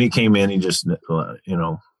 When he came in, he just, some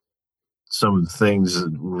of the things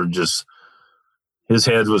were just, his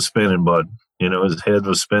head was spinning, bud. His head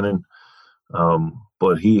was spinning.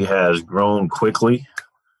 But he has grown quickly.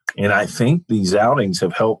 And I think these outings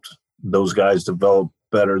have helped those guys develop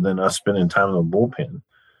better than us spending time in the bullpen.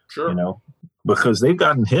 Sure. Because they've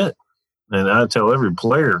gotten hit. And I tell every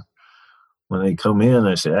player when they come in,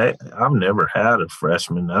 I say, I've never had a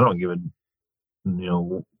freshman. I don't give a,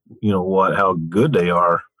 how good they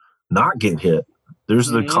are, not get hit. There's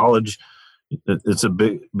the college. It's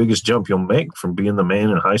the biggest jump you'll make from being the man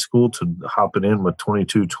in high school to hopping in with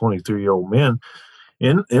 22, 23-year-old men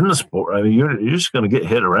in the sport. I mean, you're just going to get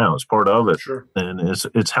hit around. It's part of it. Sure. And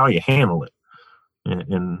it's how you handle it.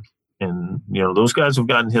 And those guys have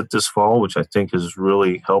gotten hit this fall, which I think has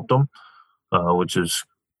really helped them, which is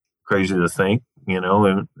crazy to think, and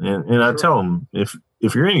sure. I tell them, if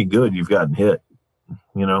you're any good, you've gotten hit.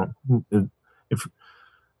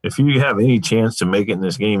 If you have any chance to make it in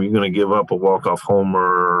this game, you're going to give up a walk-off homer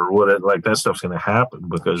or what, like that stuff's going to happen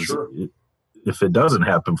because sure. If it doesn't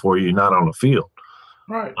happen for you, you're not on the field.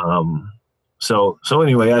 Right. So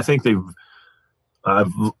anyway, I think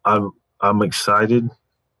I'm excited.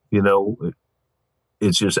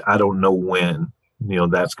 It's just I don't know when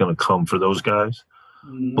that's going to come for those guys.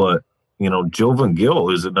 Mm-hmm. But Jovan Gill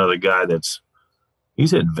is another guy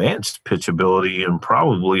he's advanced pitchability and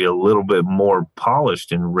probably a little bit more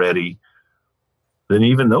polished and ready than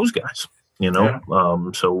even those guys. Yeah.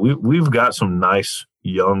 So we've got some nice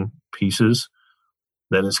young pieces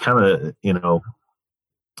that is kind of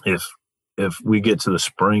if we get to the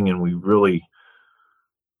spring and we're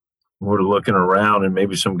looking around and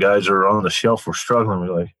maybe some guys are on the shelf, we're struggling.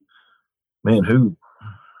 We're like, man, who's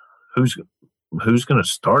going to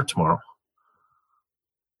start tomorrow?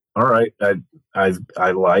 All right, I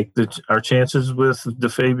like our chances with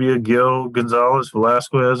DeFabio, Gill, Gonzalez,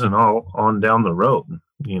 Velasquez, and all on down the road.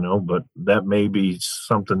 But that may be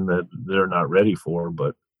something that they're not ready for.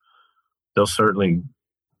 But they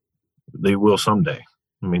will someday.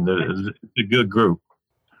 I mean, it's a good group.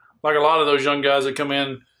 Like a lot of those young guys that come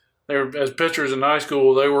in, they're as pitchers in high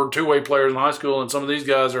school. They were two-way players in high school, and some of these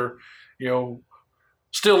guys are,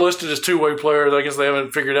 still listed as two-way players. I guess they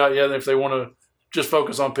haven't figured out yet if they want to just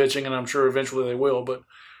focus on pitching, and I'm sure eventually they will. But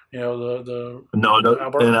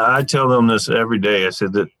and I tell them this every day. I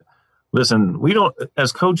said that, listen, we don't,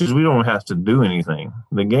 as coaches, we don't have to do anything.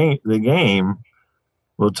 The game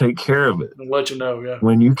will take care of it. I'll let you know. Yeah.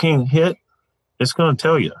 When you can't hit, it's going to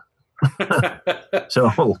tell you.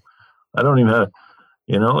 So I don't even have,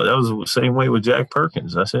 that was the same way with Jack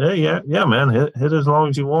Perkins. I said, hey, yeah, man, hit as long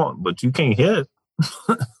as you want, but you can't hit.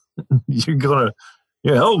 You're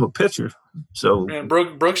a hell of a pitcher. So, and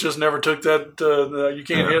Brooks just never took that. You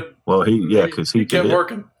can't hit. Well, because he kept hit.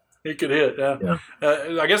 working. He could hit. Yeah.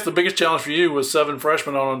 I guess the biggest challenge for you with 7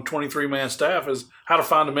 freshmen on a 23-man staff is how to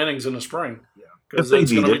find them innings in the spring. Yeah, because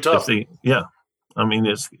it's going to be tough. I mean,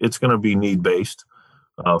 it's going to be need based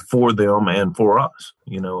for them and for us.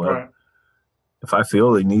 Right. If I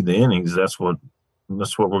feel they need the innings, that's what we're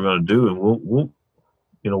going to do, and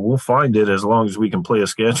we'll find it as long as we can play a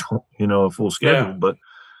schedule, a full schedule. Yeah. But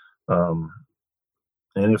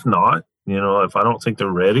and if not, if I don't think they're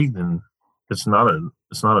ready, then it's not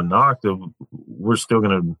a knock. We're still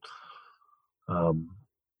going to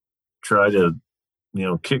try to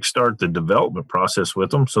kickstart the development process with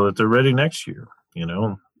them so that they're ready next year.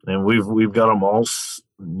 And we've got them all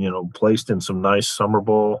placed in some nice summer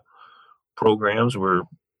ball programs where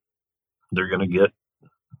they're going to get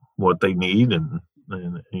what they need, and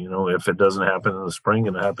if it doesn't happen in the spring,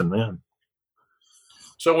 it'll happen then.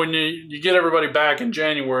 So when you get everybody back in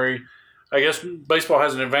January, I guess baseball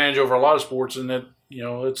has an advantage over a lot of sports in that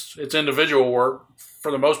it's individual work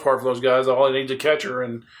for the most part for those guys. All they need is a catcher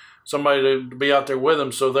and somebody to be out there with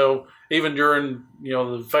them. So they'll, even during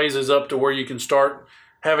the phases up to where you can start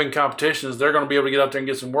having competitions, they're going to be able to get out there and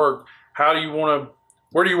get some work. Where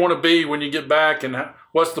do you want to be when you get back, and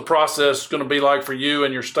what's the process going to be like for you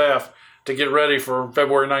and your staff to get ready for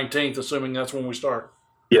February 19th, assuming that's when we start?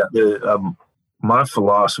 Yeah, my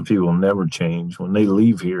philosophy will never change. When they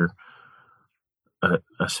leave here,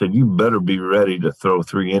 I said, you better be ready to throw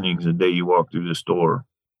 3 innings the day you walk through this door.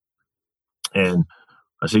 And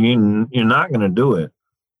I said, you're not going to do it.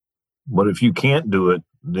 But if you can't do it,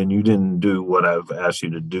 then you didn't do what I've asked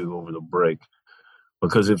you to do over the break.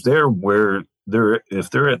 Because if they're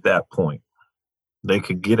at that point, they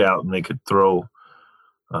could get out and they could throw,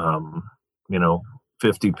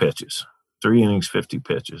 50 pitches, 3 innings, 50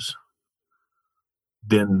 pitches.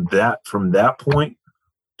 Then from that point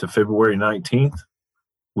to February 19th,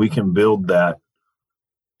 we can build that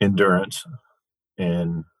endurance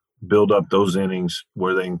and build up those innings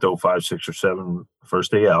where they can throw 5, 6, or 7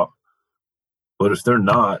 first day out. But if they're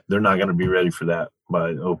not going to be ready for that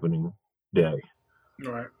by opening day.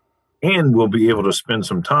 Right. And we'll be able to spend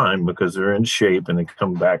some time because they're in shape and they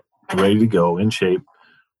come back ready to go in shape.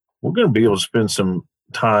 We're going to be able to spend some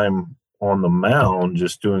time on the mound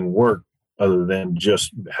just doing work other than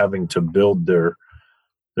just having to build their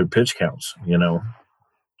pitch counts,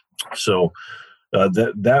 So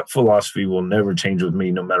that philosophy will never change with me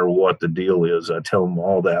no matter what the deal is. I tell them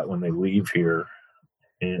all that when they leave here.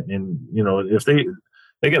 And if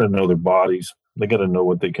they got to know their bodies, they got to know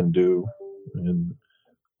what they can do. And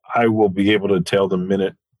I will be able to tell the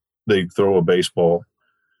minute they throw a baseball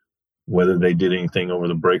whether they did anything over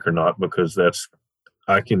the break or not, because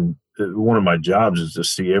one of my jobs is to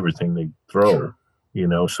see everything they throw,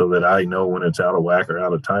 Sure. So that I know when it's out of whack or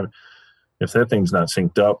out of time. If that thing's not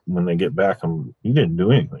synced up when they get back, you didn't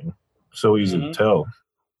do anything. So easy to tell.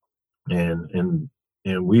 And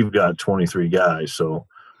we've got 23 guys, so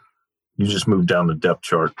you just move down the depth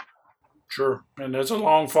chart. Sure, and there's a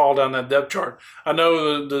long fall down that depth chart. I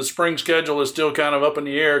know the spring schedule is still kind of up in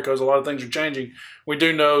the air because a lot of things are changing. We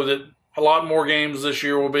do know that a lot more games this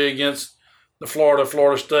year will be against the Florida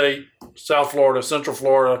State, South Florida, Central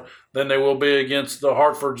Florida than they will be against the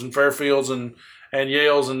Hartfords and Fairfields and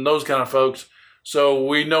Yales and those kind of folks. So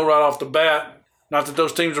we know right off the bat, not that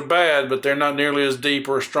those teams are bad, but they're not nearly as deep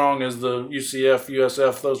or as strong as the UCF,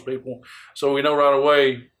 USF, those people. So we know right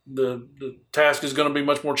away the task is going to be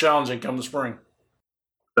much more challenging come the spring.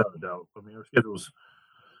 Without a doubt. I mean,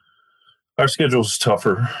 our schedule's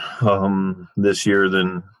tougher this year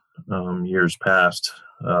than years past,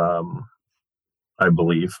 I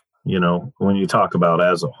believe. When you talk about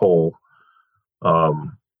as a whole,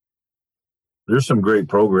 there's some great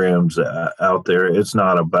programs out there. It's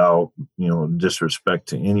not about, disrespect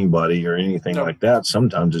to anybody or anything like that.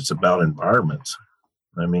 Sometimes it's about environments.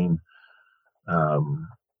 I mean,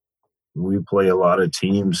 we play a lot of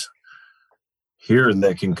teams here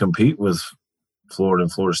that can compete with Florida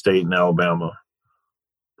and Florida State and Alabama,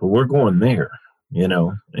 but we're going there,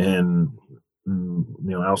 and,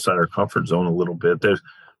 outside our comfort zone a little bit. There's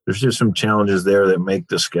just some challenges there that make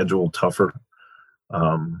the schedule tougher.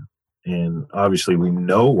 And obviously we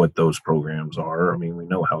know what those programs are. I mean, we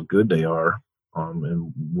know how good they are,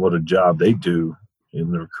 and what a job they do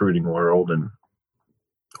in the recruiting world. And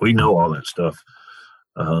we know all that stuff.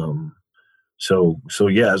 So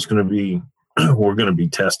yeah, it's going to be, we're going to be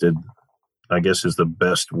tested I guess is the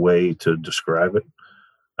best way to describe it.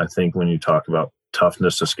 I think when you talk about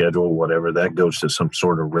toughness of schedule, whatever, that goes to some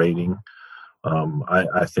sort of rating.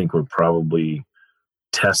 I think we're probably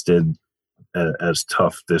tested as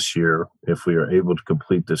tough this year if we are able to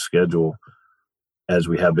complete the schedule as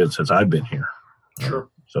we have been since I've been here. Sure.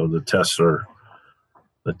 So the tests are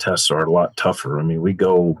a lot tougher. I mean, we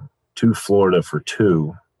go to Florida for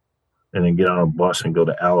 2 and then get on a bus and go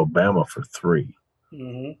to Alabama for 3.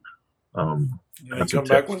 Mm-hmm. And come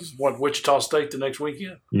back with Wichita State the next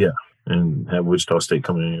weekend? Yeah, and have Wichita State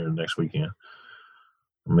coming in here next weekend.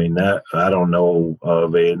 I mean, that I don't know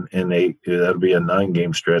of that'll be a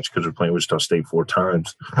 9-game stretch because we're playing Wichita State 4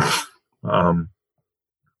 times. That'll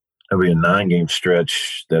be a 9-game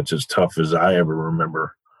stretch that's as tough as I ever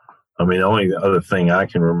remember. I mean, the only other thing I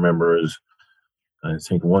can remember is I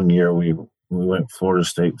think one year we went Florida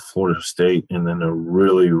State, and then a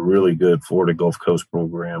really, really good Florida Gulf Coast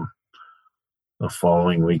program the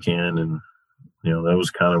following weekend. And, that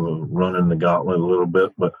was kind of a running the gauntlet a little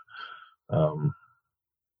bit. But,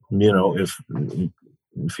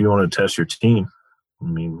 if you want to test your team, I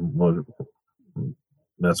mean,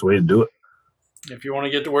 that's the way to do it. If you want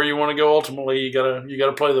to get to where you want to go, ultimately, you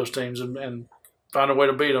gotta play those teams and find a way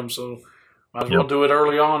to beat them. So might as well do it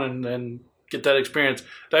early on and get that experience.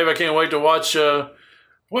 Dave, I can't wait to watch the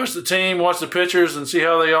team, watch the pitchers, and see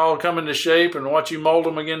how they all come into shape, and watch you mold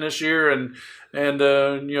them again this year. And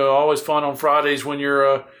always fun on Fridays when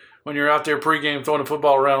you're out there pregame throwing the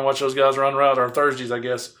football around and watch those guys run routes, or Thursdays, I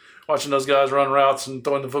guess, watching those guys run routes and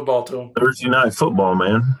throwing the football to them. Thursday night football,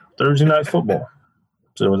 man. Thursday night football.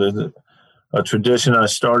 So there's a tradition I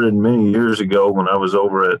started many years ago when I was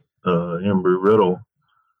over at Embry-Riddle,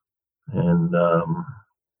 and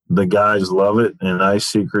the guys love it, and I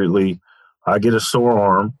get a sore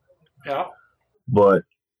arm. Yeah. But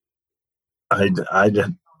I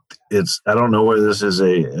don't know whether this is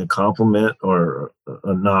a compliment or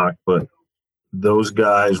a knock, but those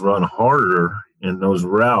guys run harder in those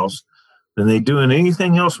routes than they do in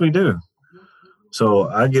anything else we do. So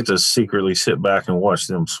I get to secretly sit back and watch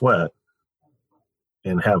them sweat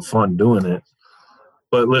and have fun doing it.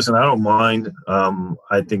 But listen, I don't mind.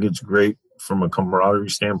 I think it's great from a camaraderie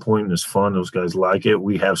standpoint. It's fun. Those guys like it.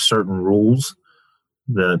 We have certain rules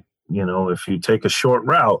that, if you take a short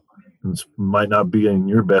route, it might not be in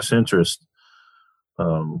your best interest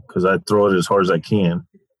because I throw it as hard as I can.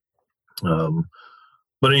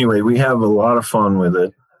 But anyway, we have a lot of fun with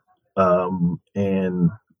it. And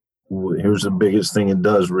here's the biggest thing it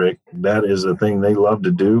does, Rick. That is the thing they love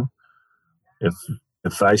to do.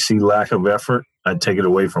 If I see lack of effort, I take it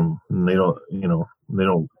away from them. They don't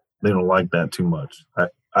like that too much.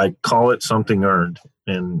 I call it something earned.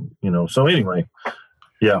 And, so anyway,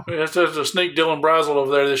 yeah. It's just a sneak Dylan Brazel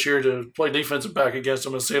over there this year to play defensive back against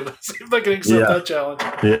him and see if they can accept that challenge.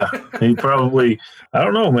 Yeah, he probably – I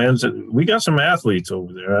don't know, man. We got some athletes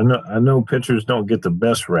over there. I know pitchers don't get the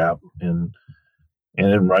best rap, and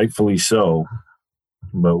rightfully so.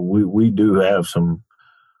 But we do have some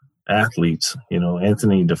athletes.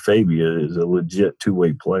 Anthony DeFabia is a legit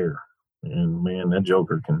two-way player. And, man, that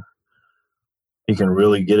joker can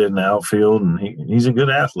really get it in the outfield, and he's a good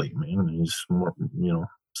athlete, man. He's more,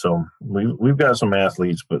 so we've got some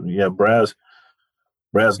athletes, but yeah, Brad's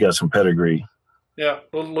got some pedigree. Yeah,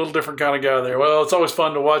 a little different kind of guy there. Well, it's always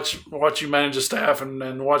fun to watch you manage the staff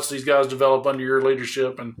and watch these guys develop under your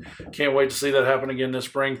leadership, and can't wait to see that happen again this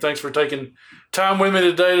spring. Thanks for taking time with me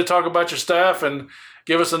today to talk about your staff and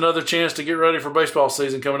give us another chance to get ready for baseball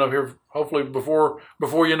season coming up here, hopefully before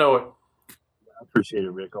you know it. Appreciate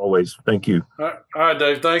it, Rick. Always. Thank you. All right,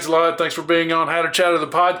 Dave. Thanks a lot. Thanks for being on Hatter Chatter, the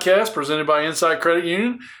podcast presented by Insight Credit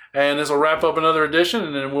Union. And this will wrap up another edition,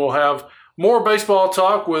 and then we'll have more baseball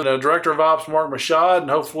talk with Director of Ops Mark Mashad, and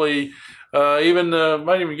hopefully might even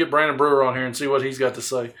get Brandon Brewer on here and see what he's got to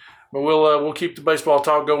say. But we'll keep the baseball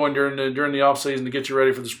talk going during the off season to get you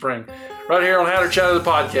ready for the spring. Right here on Hatter Chatter, the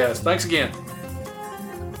podcast. Thanks again.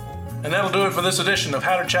 And that'll do it for this edition of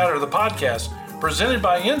Hatter Chatter, the podcast presented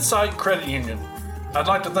by Insight Credit Union. I'd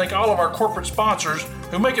like to thank all of our corporate sponsors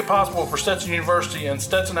who make it possible for Stetson University and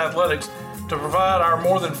Stetson Athletics to provide our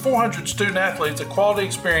more than 400 student athletes a quality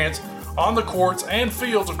experience on the courts and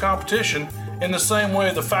fields of competition in the same way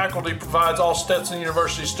the faculty provides all Stetson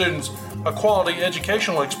University students a quality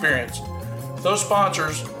educational experience. Those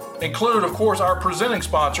sponsors include, of course, our presenting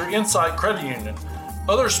sponsor, Insight Credit Union.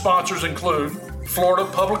 Other sponsors include Florida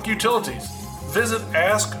Public Utilities. Visit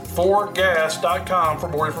ask4gas.com for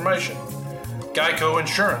more information. Geico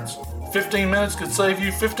Insurance. 15 minutes could save you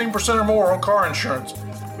 15% or more on car insurance.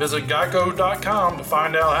 Visit geico.com to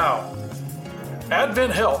find out how.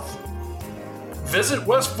 Advent Health. Visit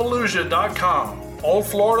westfallujah.com. Old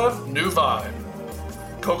Florida, new vibe.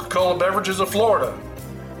 Coca-Cola Beverages of Florida.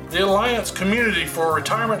 The Alliance Community for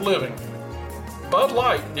Retirement Living. Bud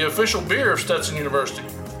Light, the official beer of Stetson University.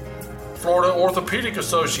 Florida Orthopedic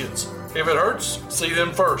Associates. If it hurts, see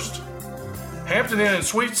them first. Hampton Inn and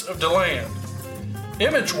Suites of DeLand.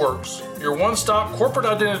 ImageWorks, your one-stop corporate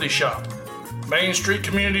identity shop. Main Street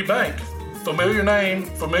Community Bank. Familiar name,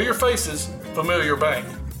 familiar faces, familiar bank.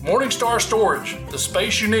 Morningstar Storage, the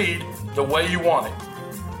space you need, the way you want it.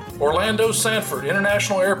 Orlando Sanford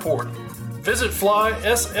International Airport. Visit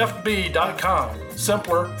flysfb.com.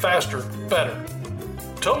 Simpler, faster, better.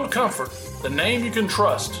 Total Comfort, the name you can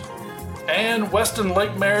trust. And Weston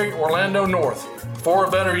Lake Mary Orlando North, for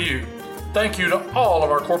a better you. Thank you to all of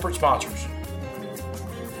our corporate sponsors.